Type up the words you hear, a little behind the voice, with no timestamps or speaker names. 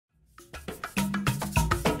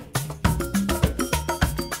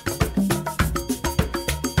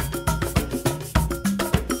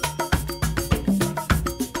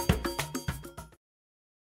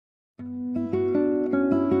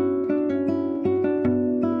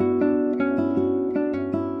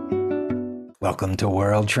Welcome to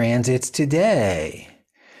World Transits Today,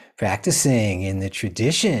 practicing in the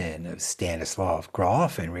tradition of Stanislav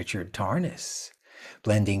Grof and Richard Tarnas,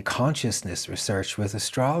 blending consciousness research with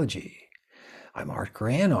astrology. I'm Art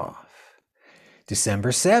Granoff.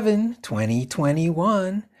 December 7,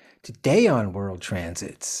 2021, today on World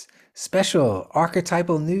Transits, special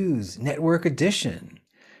Archetypal News Network Edition.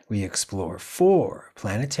 We explore 4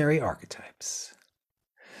 planetary archetypes: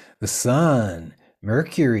 the Sun,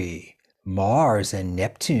 Mercury, Mars, and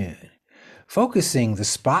Neptune, focusing the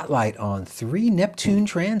spotlight on 3 Neptune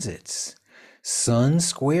transits: Sun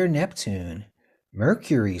square Neptune,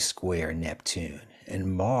 Mercury square Neptune,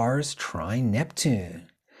 and Mars trine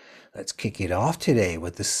Neptune. Let's kick it off today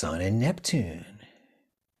with the Sun and Neptune.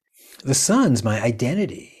 The Sun's my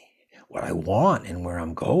identity, what I want and where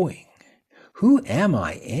I'm going. Who am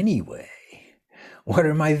I anyway? What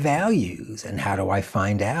are my values and how do I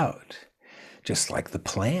find out? Just like the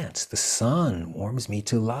plants, the sun warms me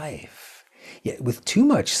to life. Yet with too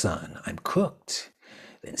much sun, I'm cooked,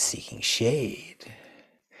 then seeking shade.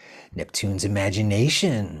 Neptune's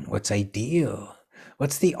imagination, what's ideal?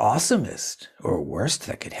 What's the awesomest or worst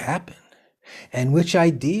that could happen? And which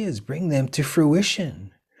ideas bring them to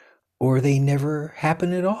fruition? Or they never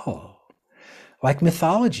happen at all? Like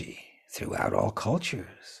mythology, throughout all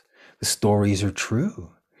cultures, the stories are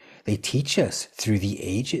true. They teach us through the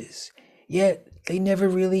ages, yet they never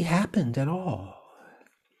really happened at all.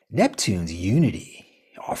 Neptune's unity,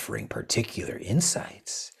 offering particular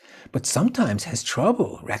insights, but sometimes has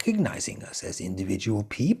trouble recognizing us as individual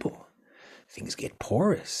people. Things get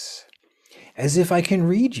porous, as if I can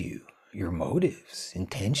read you, your motives,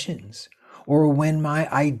 intentions, or when my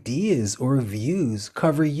ideas or views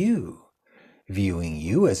cover you, viewing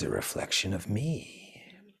you as a reflection of me.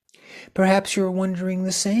 Perhaps you're wondering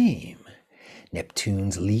the same.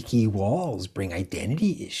 Neptune's leaky walls bring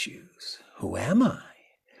identity issues. Who am I?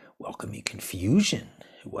 Welcoming confusion.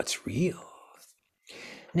 What's real?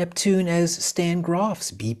 Neptune as Stan Groff's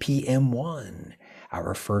BPM1,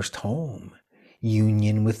 our first home,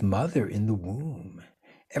 union with mother in the womb.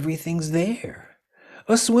 Everything's there.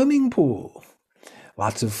 A swimming pool.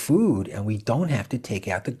 Lots of food, and we don't have to take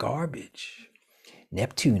out the garbage.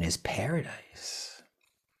 Neptune is paradise.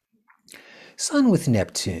 Sun with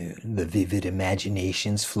Neptune, the vivid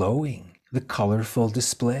imaginations flowing, the colorful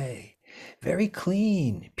display. Very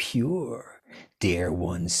clean, pure. Dare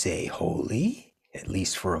one say holy, at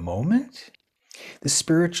least for a moment? The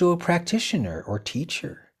spiritual practitioner or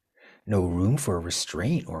teacher. No room for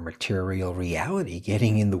restraint or material reality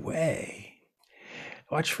getting in the way.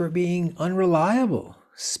 Watch for being unreliable,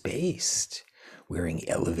 spaced, wearing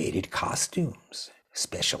elevated costumes,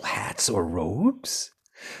 special hats or robes,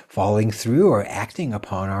 falling through or acting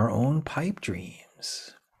upon our own pipe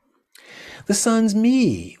dreams. The Sun's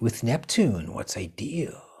me with Neptune, what's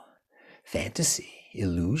ideal? Fantasy,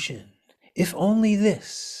 illusion, if only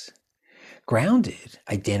this. Grounded,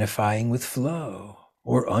 identifying with flow,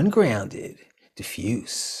 or ungrounded,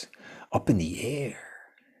 diffuse, up in the air.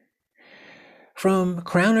 From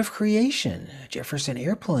Crown of Creation, Jefferson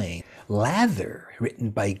Airplane, Lather,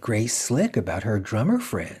 written by Grace Slick about her drummer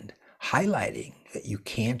friend, highlighting that you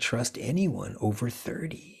can't trust anyone over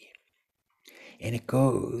 30. And it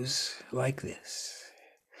goes like this.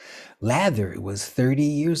 Lather was 30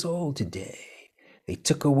 years old today. They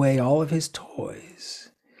took away all of his toys.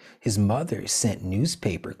 His mother sent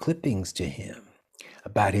newspaper clippings to him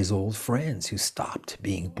about his old friends who stopped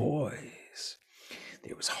being boys.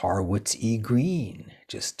 There was Harwood's E. Green,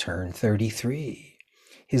 just turned 33.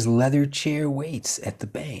 His leather chair waits at the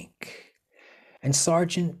bank. And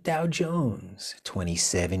Sergeant Dow Jones,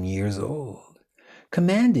 27 years old,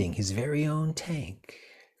 commanding his very own tank.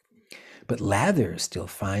 But Lather still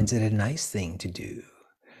finds it a nice thing to do,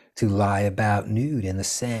 to lie about nude in the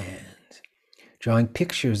sand, drawing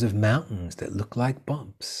pictures of mountains that look like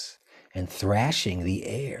bumps, and thrashing the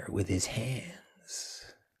air with his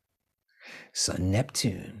hands. Sun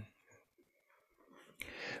Neptune.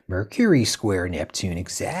 Mercury square Neptune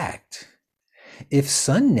exact. If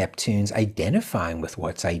Sun Neptune's identifying with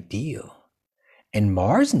what's ideal, and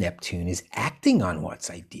Mars Neptune is acting on what's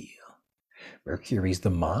ideal, Mercury's the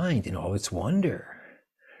mind in all its wonder.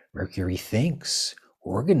 Mercury thinks,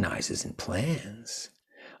 organizes, and plans,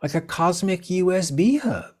 like a cosmic USB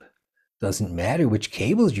hub. Doesn't matter which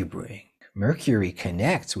cables you bring, Mercury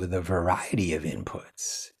connects with a variety of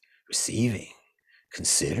inputs, receiving,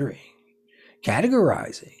 considering,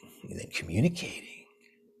 categorizing, and then communicating.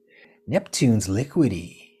 Neptune's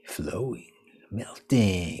liquidy, flowing,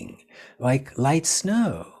 melting, like light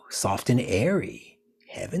snow, soft and airy,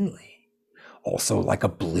 heavenly. Also like a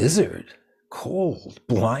blizzard, cold,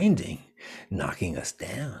 blinding, knocking us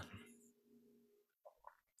down.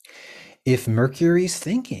 If Mercury's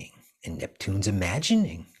thinking and Neptune's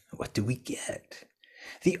imagining, what do we get?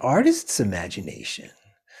 The artist's imagination,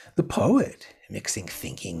 the poet mixing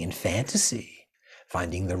thinking and fantasy,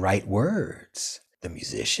 finding the right words, the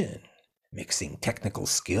musician mixing technical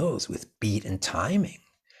skills with beat and timing,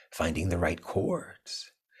 finding the right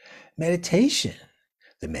chords. Meditation,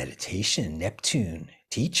 the meditation Neptune,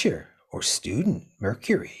 teacher or student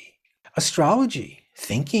Mercury. Astrology,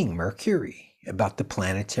 thinking Mercury about the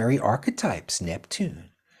planetary archetypes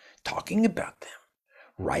Neptune, talking about them,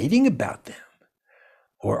 writing about them,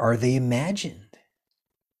 or are they imagined?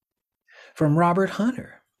 From Robert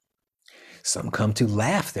Hunter, some come to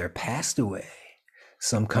laugh their past away,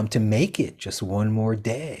 some come to make it just one more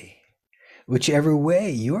day. Whichever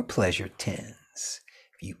way your pleasure tends,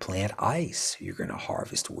 if you plant ice, you're going to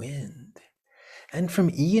harvest wind. And from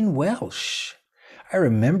Ian Welsh, I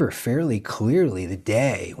remember fairly clearly the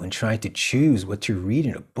day when trying to choose what to read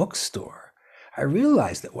in a bookstore. I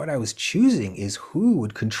realized that what I was choosing is who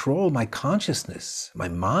would control my consciousness, my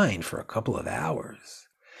mind for a couple of hours.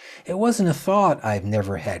 It wasn't a thought I've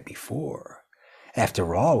never had before.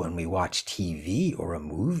 After all, when we watch TV or a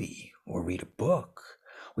movie or read a book,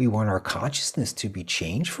 we want our consciousness to be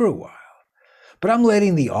changed for a while. But I'm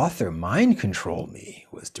letting the author mind control me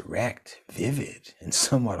was direct, vivid, and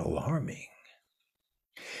somewhat alarming.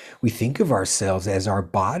 We think of ourselves as our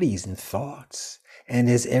bodies and thoughts, and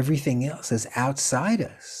as everything else as outside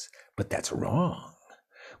us, but that's wrong.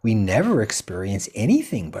 We never experience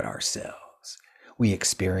anything but ourselves. We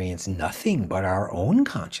experience nothing but our own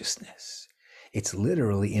consciousness. It's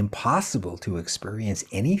literally impossible to experience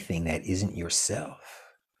anything that isn't yourself,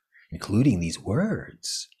 including these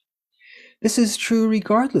words. This is true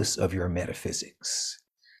regardless of your metaphysics.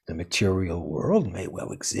 The material world may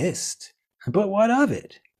well exist, but what of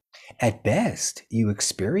it? At best, you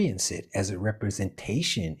experience it as a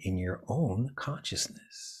representation in your own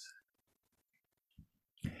consciousness.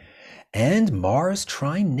 And Mars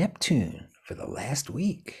trine Neptune for the last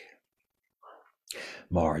week.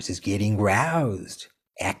 Mars is getting roused,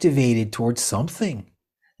 activated towards something,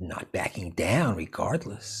 not backing down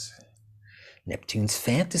regardless. Neptune's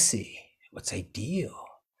fantasy, what's ideal,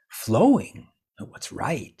 flowing, what's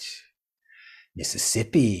right.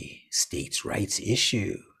 Mississippi, states' rights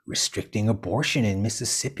issue, restricting abortion in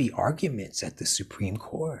Mississippi arguments at the Supreme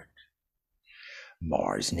Court.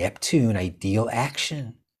 Mars Neptune ideal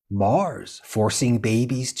action. Mars forcing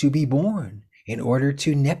babies to be born in order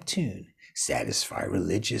to Neptune satisfy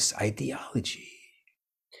religious ideology.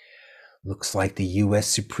 Looks like the U.S.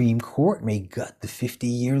 Supreme Court may gut the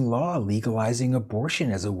 50-year law legalizing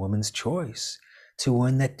abortion as a woman's choice to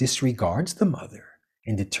one that disregards the mother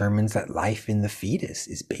and determines that life in the fetus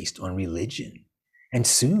is based on religion, and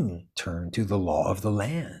soon turn to the law of the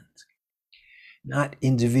land. Not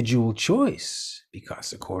individual choice,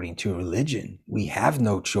 because according to religion, we have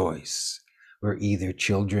no choice. We're either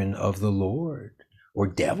children of the Lord or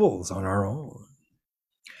devils on our own.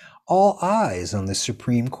 All eyes on the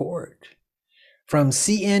Supreme Court. From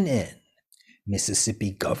CNN,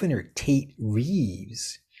 Mississippi Governor Tate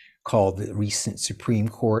Reeves called the recent Supreme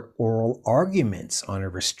Court oral arguments on a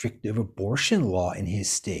restrictive abortion law in his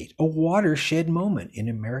state a watershed moment in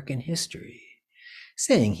American history,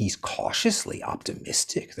 saying he's cautiously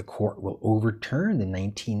optimistic the court will overturn the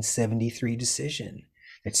 1973 decision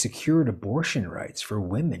that secured abortion rights for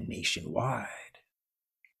women nationwide.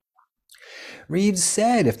 Reeves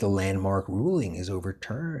said if the landmark ruling is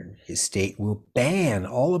overturned, his state will ban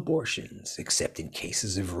all abortions except in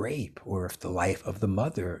cases of rape or if the life of the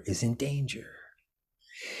mother is in danger.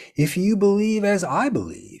 If you believe, as I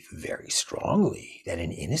believe, very strongly, that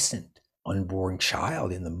an innocent, unborn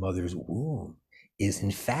child in the mother's womb is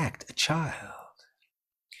in fact a child.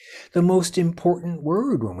 The most important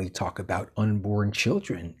word when we talk about unborn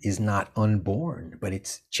children is not unborn, but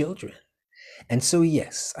it's children. And so,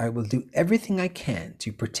 yes, I will do everything I can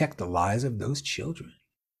to protect the lives of those children.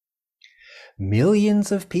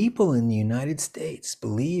 Millions of people in the United States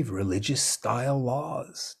believe religious-style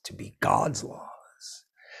laws to be God's laws.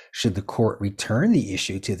 Should the court return the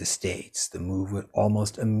issue to the states, the move would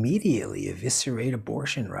almost immediately eviscerate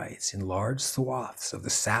abortion rights in large swaths of the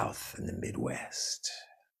South and the Midwest.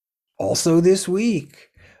 Also this week,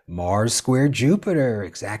 Mars square Jupiter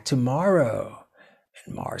exact tomorrow,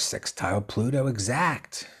 and Mars sextile Pluto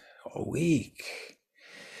exact all week.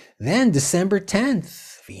 Then December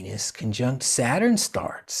 10th, Venus conjunct Saturn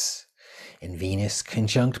starts, and Venus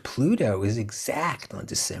conjunct Pluto is exact on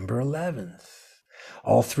December 11th.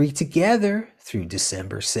 All three together through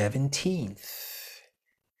December 17th.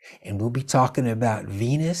 And we'll be talking about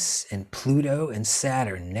Venus and Pluto and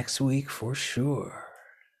Saturn next week for sure.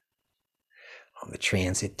 On the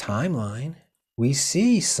transit timeline, we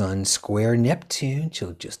see Sun square Neptune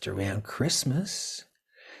till just around Christmas.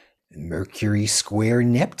 Mercury square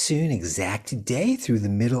Neptune exact day through the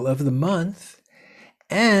middle of the month.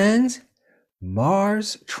 And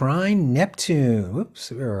Mars trine Neptune.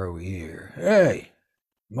 Whoops, where are we here? Hey,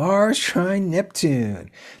 Mars trine Neptune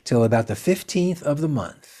till about the 15th of the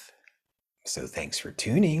month. So thanks for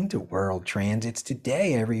tuning to World Transits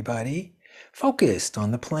Today, everybody. Focused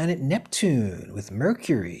on the planet Neptune with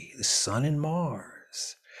Mercury, the Sun, and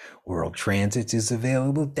Mars. World Transits is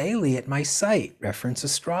available daily at my site, Reference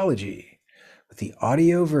Astrology, with the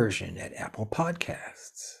audio version at Apple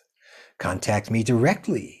Podcasts. Contact me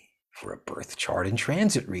directly for a birth chart and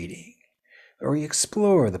transit reading, where we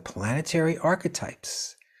explore the planetary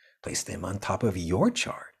archetypes, place them on top of your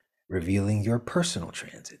chart, revealing your personal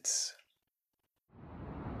transits.